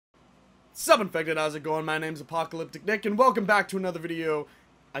Sup infected, how's it going? My name's Apocalypticnick and welcome back to another video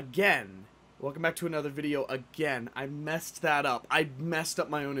again. I messed that up. I messed up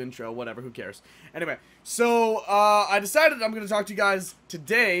my own intro, whatever, who cares. Anyway, so I decided I'm going to talk to you guys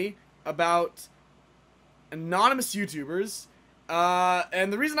today about anonymous YouTubers.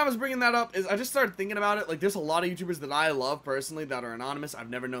 And the reason I was bringing that up is I just started thinking about it. Like, there's a lot of YouTubers that I love personally that are anonymous. I've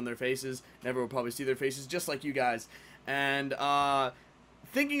never known their faces, never will probably see their faces, just like you guys. And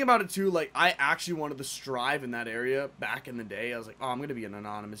thinking about it too, like, I actually wanted to strive in that area back in the day. I was like, oh, I'm gonna be an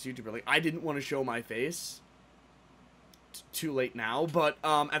anonymous YouTuber. Like, I didn't want to show my face. Too late now, but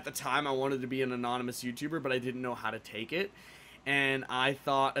at the time I wanted to be an anonymous YouTuber, but I didn't know how to take it. And I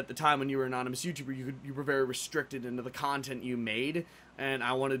thought at the time when you were an anonymous YouTuber, you were very restricted into the content you made, and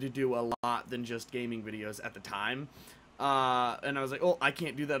I wanted to do a lot than just gaming videos at the time. And I was like, oh, I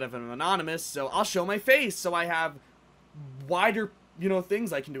can't do that if I'm anonymous, so I'll show my face so I have wider, you know,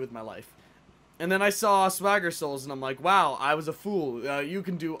 things I can do with my life. And then I saw Swagger Souls, and I'm like, wow, I was a fool. You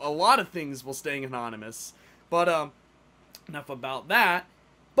can do a lot of things while staying anonymous. But enough about that.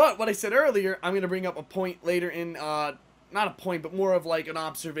 But what I said earlier, I'm going to bring up a point later in, not a point, but more of like an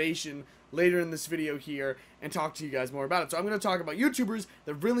observation later in this video here and talk to you guys more about it. So I'm going to talk about YouTubers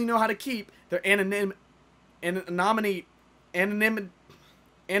that really know how to keep their anonymity.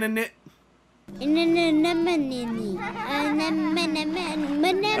 Okay,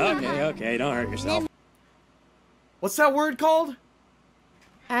 don't hurt yourself. What's that word called?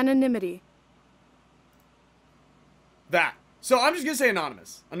 Anonymity. That. So I'm just gonna say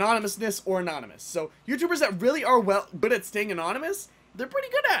anonymous. Anonymousness or anonymous. So YouTubers that really are good at staying anonymous, they're pretty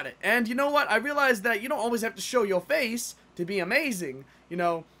good at it. And you know what? I realized that you don't always have to show your face to be amazing. You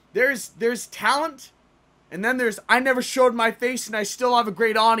know, there's talent, and then there's I never showed my face and I still have a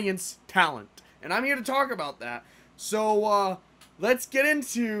great audience talent. And I'm here to talk about that. So let's get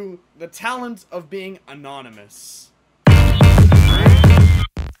into the talent of being anonymous.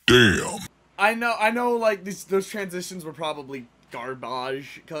 Damn. I know, like, those transitions were probably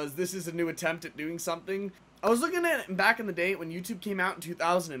garbage, because this is a new attempt at doing something. I was looking at it back in the day when YouTube came out in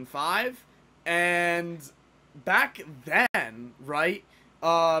 2005, and back then, right,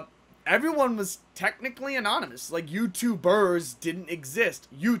 everyone was technically anonymous. Like, YouTubers didn't exist.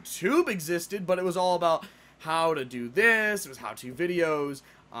 YouTube existed, but it was all about how to do this. It was how-to videos.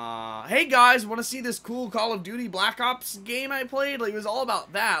 Hey guys, want to see this cool Call of Duty Black Ops game I played? Like, it was all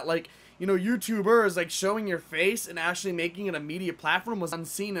about that. Like, you know, YouTubers, like, showing your face and actually making it a media platform was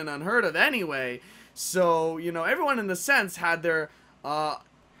unseen and unheard of anyway. So, you know, everyone in a sense had their,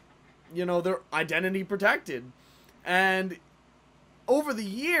 you know, their identity protected. And over the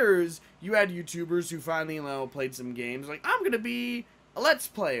years, you had YouTubers who finally, you know, played some games. Like, I'm gonna be a Let's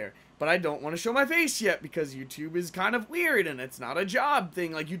Player, but I don't want to show my face yet because YouTube is kind of weird and it's not a job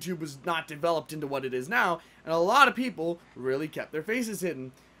thing. Like, YouTube was not developed into what it is now, and a lot of people really kept their faces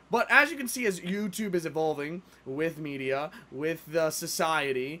hidden. But as you can see, as YouTube is evolving with media, with the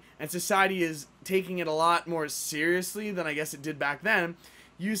society, and society is taking it a lot more seriously than I guess it did back then,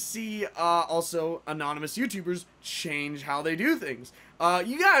 you see also anonymous YouTubers change how they do things.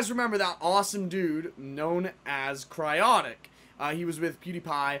 You guys remember that awesome dude known as Cryotic. He was with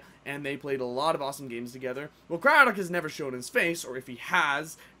PewDiePie, and they played a lot of awesome games together. Well, Cryotic has never shown his face, or if he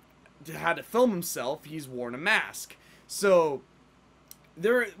has, had to film himself, he's worn a mask. So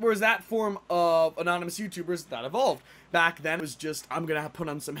there was that form of anonymous YouTubers that evolved. Back then, it was just, I'm gonna put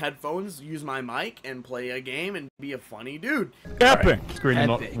on some headphones, use my mic, and play a game, and be a funny dude. Epic! Right. Screen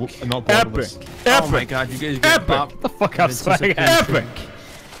Epic. not Epic! Epic! Oh my god, you guys Epic! get bopped. Get the fuck out, This is a Swagger! thing. Epic!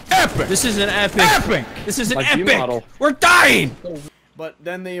 Epic! This is an epic! Epic! This is an My view epic! model. We're dying! But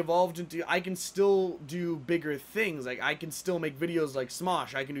then they evolved into, I can still do bigger things. Like, I can still make videos like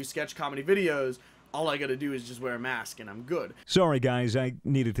Smosh. I can do sketch comedy videos. All I gotta do is just wear a mask, and I'm good. Sorry, guys, I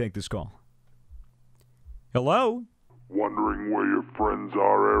need to take this call. Hello? Wondering where your friends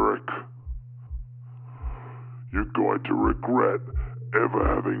are, Eric? You're going to regret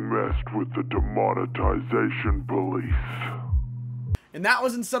ever having messed with the demonetization police. And that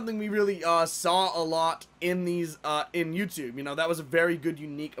wasn't something we really saw a lot in these in YouTube. You know, that was a very good,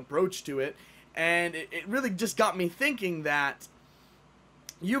 unique approach to it, and it really just got me thinking that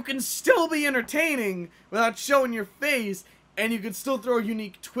you can still be entertaining without showing your face, and you can still throw a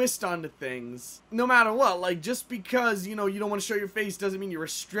unique twist onto things, no matter what. Like, just because, you know, you don't want to show your face doesn't mean you're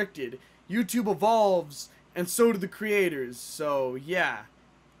restricted. YouTube evolves, and so do the creators. So, yeah.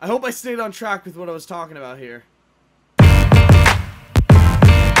 I hope I stayed on track with what I was talking about here.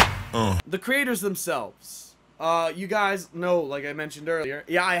 The creators themselves. You guys know, like I mentioned earlier,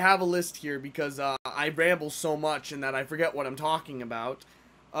 yeah, I have a list here because I ramble so much and that I forget what I'm talking about.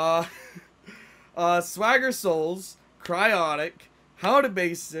 Uh, Swagger Souls, Cryotic, How to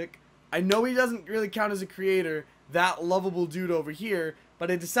Basic. I know he doesn't really count as a creator, that lovable dude over here, but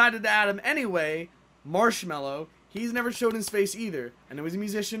I decided to add him anyway. Marshmallow. He's never showed his face either. I know he's a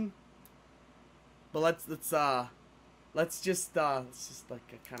musician, but let's just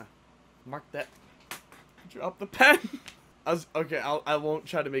like kind of mark that. Drop the pen. Okay. I won't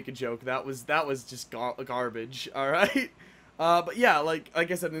try to make a joke. That was just garbage. All right. But yeah, like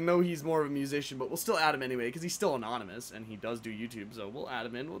I said, I know he's more of a musician, but we'll still add him anyway because he's still anonymous and he does do YouTube, so we'll add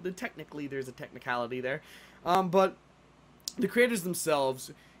him in. Well, technically, there's a technicality there. But the creators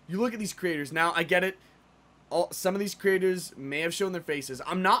themselves, you look at these creators now. I get it. Some of these creators may have shown their faces.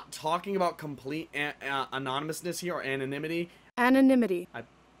 I'm not talking about complete anonymousness here or anonymity. Anonymity.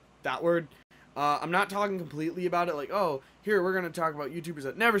 That word. I'm not talking completely about it like, oh, here, we're going to talk about YouTubers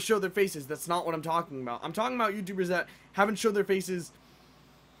that never show their faces. That's not what I'm talking about. I'm talking about YouTubers that haven't showed their faces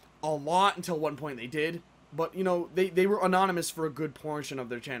a lot until one point they did. But, you know, they were anonymous for a good portion of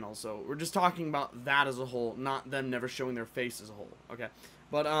their channel. So we're just talking about that as a whole, not them never showing their face as a whole. Okay.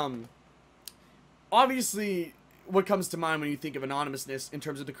 But, obviously, what comes to mind when you think of anonymousness in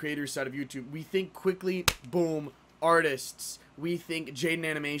terms of the creator side of YouTube, we think quickly, boom, artists. We think Jaden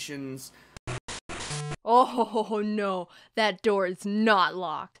Animations. Oh no, that door is not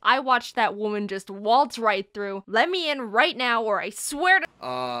locked. I watched that woman just waltz right through. Let me in right now or I swear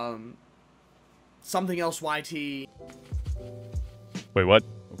to— Something else YT. Wait, what?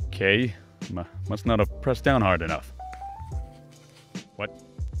 Okay. Must not have pressed down hard enough. What?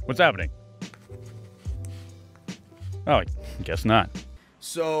 What's happening? Oh, I guess not.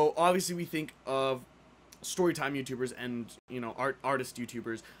 So, obviously we think of storytime YouTubers and, you know, artist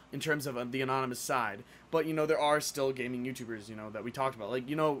YouTubers in terms of the anonymous side. But, you know, there are still gaming YouTubers, you know, that we talked about. Like,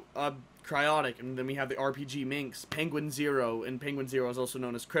 you know, Cryotic, and then we have the RPG Minx, Penguin Zero, and Penguin Zero is also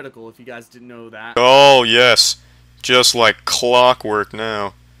known as Critical, if you guys didn't know that. Oh, yes. Just like clockwork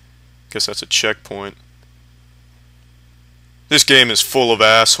now. Guess that's a checkpoint. This game is full of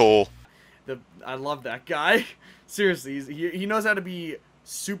asshole. I love that guy. Seriously, he knows how to be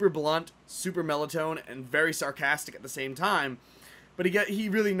super blunt, super melatonin, and very sarcastic at the same time. But he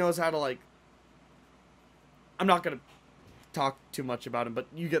really knows how to, like... I'm not going to talk too much about him, but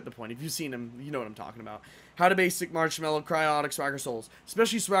you get the point. If you've seen him, you know what I'm talking about. How to Basic, Marshmallow, Cryotic, Swagger Souls.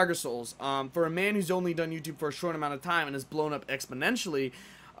 Especially Swagger Souls. For a man who's only done YouTube for a short amount of time and has blown up exponentially,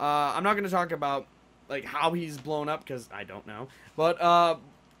 I'm not going to talk about, like, how he's blown up, because I don't know. But,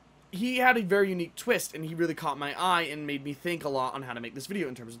 he had a very unique twist, and he really caught my eye and made me think a lot on how to make this video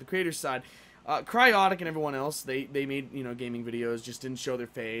in terms of the creator's side. Cryotic and everyone else, they made, you know, gaming videos, just didn't show their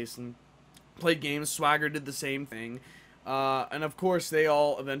face, and played games. Swagger did the same thing. And of course, they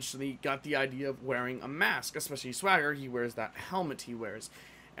all eventually got the idea of wearing a mask, especially Swagger. He wears that helmet he wears.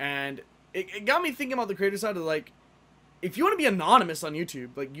 And it got me thinking about the creator side of, like, if you want to be anonymous on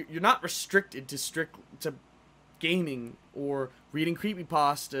YouTube, like, you're not restricted to gaming or reading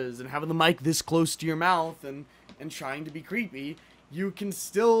creepypastas and having the mic this close to your mouth and trying to be creepy. You can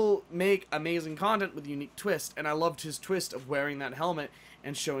still make amazing content with a unique twist, and I loved his twist of wearing that helmet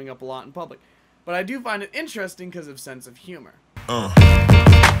and showing up a lot in public. But I do find it interesting because of sense of humor.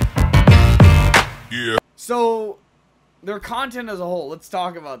 Yeah. So, their content as a whole, let's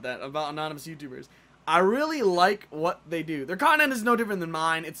talk about that, about anonymous YouTubers. I really like what they do. Their content is no different than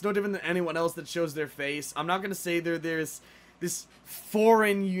mine. It's no different than anyone else that shows their face. I'm not going to say there's this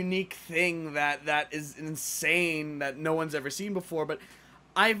foreign, unique thing that is insane that no one's ever seen before, but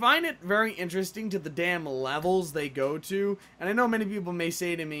I find it very interesting to the damn levels they go to. And I know many people may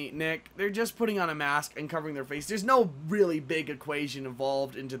say to me, Nick, they're just putting on a mask and covering their face. There's no really big equation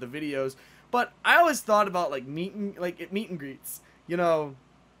involved into the videos. But I always thought about, like, meet and greets. You know,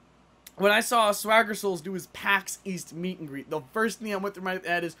 when I saw Swagger Souls do his PAX East meet and greet, the first thing that went through my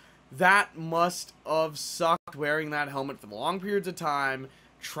head is, that must have sucked wearing that helmet for long periods of time,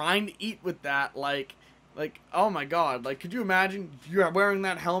 trying to eat with that, like, oh my god, like, could you imagine you're wearing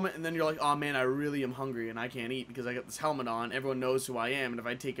that helmet and then you're like, oh man, I really am hungry and I can't eat because I got this helmet on, everyone knows who I am, and if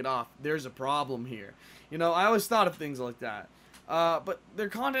I take it off, there's a problem here. You know, I always thought of things like that. But their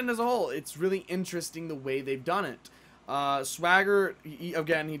content as a whole, it's really interesting the way they've done it. Swagger,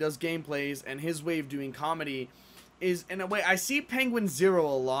 again, he does gameplays, and his way of doing comedy is, in a way, I see Penguin Zero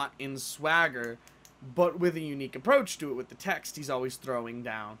a lot in Swagger, but with a unique approach to it with the text he's always throwing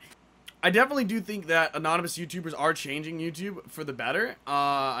down. I definitely do think that anonymous YouTubers are changing YouTube for the better.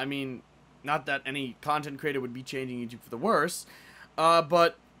 I mean, not that any content creator would be changing YouTube for the worse,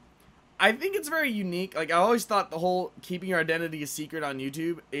 but I think it's very unique. Like, I always thought the whole keeping your identity a secret on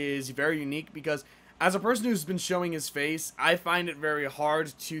YouTube is very unique because as a person who's been showing his face, I find it very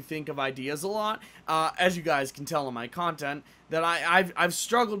hard to think of ideas a lot. As you guys can tell in my content, that I've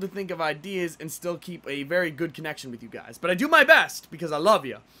struggled to think of ideas and still keep a very good connection with you guys. But I do my best because I love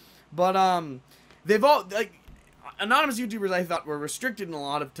you. But they've all, like, anonymous YouTubers, I thought, were restricted in a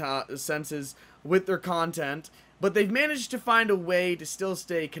lot of senses with their content, but they've managed to find a way to still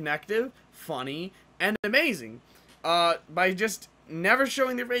stay connective, funny, and amazing by just never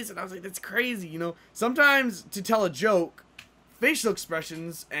showing their face. And I was like, that's crazy, you know. Sometimes to tell a joke, facial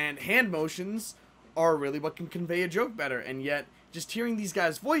expressions and hand motions are really what can convey a joke better. And yet, just hearing these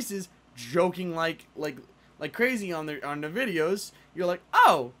guys' voices joking like crazy on their videos, you're like,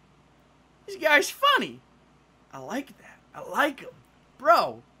 oh, this guy's funny. I like that. I like him,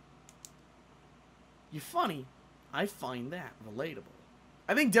 bro. You're funny. I find that relatable.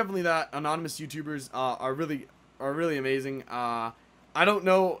 I think definitely that anonymous YouTubers are really amazing. I don't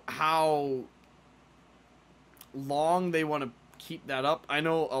know how long they want to keep that up. I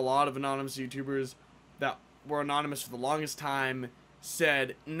know a lot of anonymous YouTubers that were anonymous for the longest time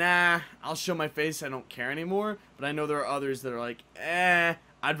said, nah, I'll show my face, I don't care anymore. But I know there are others that are like,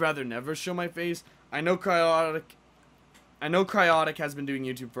 I'd rather never show my face. I know Cryotic has been doing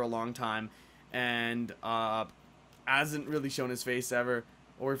YouTube for a long time and hasn't really shown his face ever,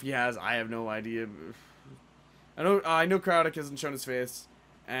 or if he has, I have no idea. I know Cryotic hasn't shown his face,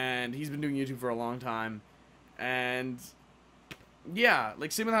 and he's been doing YouTube for a long time, and yeah,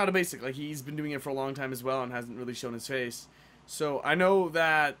 like same with How to Basic, like he's been doing it for a long time as well and hasn't really shown his face. So I know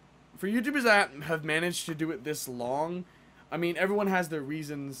that for YouTubers that have managed to do it this long, I mean, everyone has their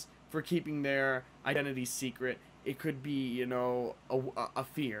reasons for keeping their identity secret. It could be, you know, a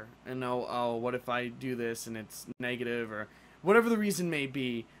fear, you know, oh, what if I do this and it's negative, or whatever the reason may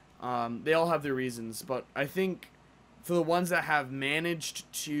be. They all have their reasons, but I think for the ones that have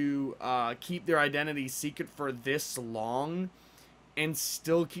managed to keep their identity secret for this long and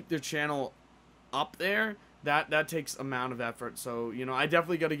still keep their channel up there, that takes amount of effort. So, you know, I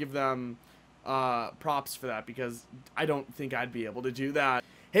definitely got to give them props for that, because I don't think I'd be able to do that.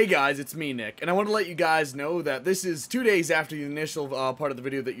 Hey guys, it's me, Nick, and I want to let you guys know that this is 2 days after the initial part of the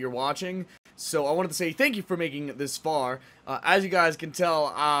video that you're watching, so I wanted to say thank you for making it this far. As you guys can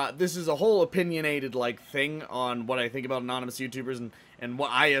tell, this is a whole opinionated, like, thing on what I think about anonymous YouTubers and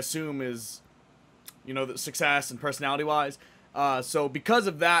what I assume is, you know, the success and personality-wise. So because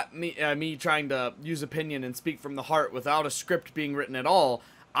of that, me trying to use opinion and speak from the heart without a script being written at all,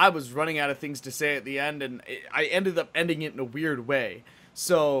 I was running out of things to say at the end, and I ended up ending it in a weird way.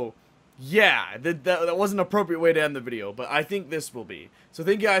 So, yeah, that wasn't an appropriate way to end the video, but I think this will be. So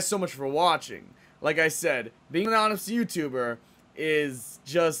thank you guys so much for watching. Like I said, being an honest YouTuber is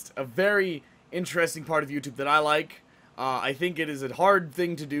just a very interesting part of YouTube that I like. I think it is a hard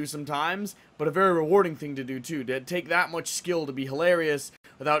thing to do sometimes, but a very rewarding thing to do too. To take that much skill to be hilarious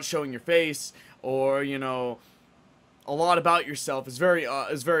without showing your face, or, you know, a lot about yourself is very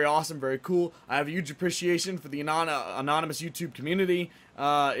awesome, very cool. I have a huge appreciation for the anonymous YouTube community,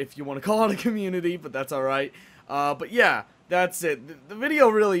 if you want to call it a community, but that's alright. But yeah, that's it. The video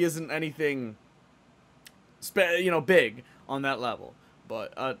really isn't anything, you know, big on that level.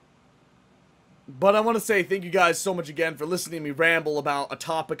 But I want to say thank you guys so much again for listening to me ramble about a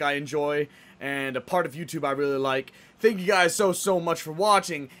topic I enjoy and a part of YouTube I really like. Thank you guys so much for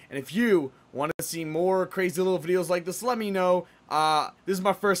watching, and if you want to see more crazy little videos like this, let me know. This is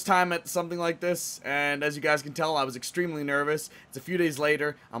my first time at something like this, and as you guys can tell, I was extremely nervous. It's a few days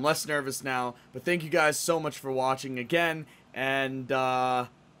later. I'm less nervous now, but thank you guys so much for watching again, and I'll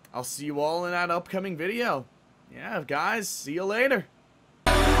see you all in that upcoming video. Yeah, guys, see you later.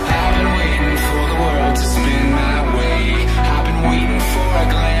 I've been waiting for the world to spin my way. I've been waiting for a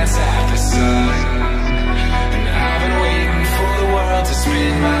glance at the sun, and I've been waiting for the world to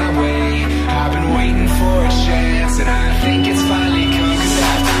spin my way.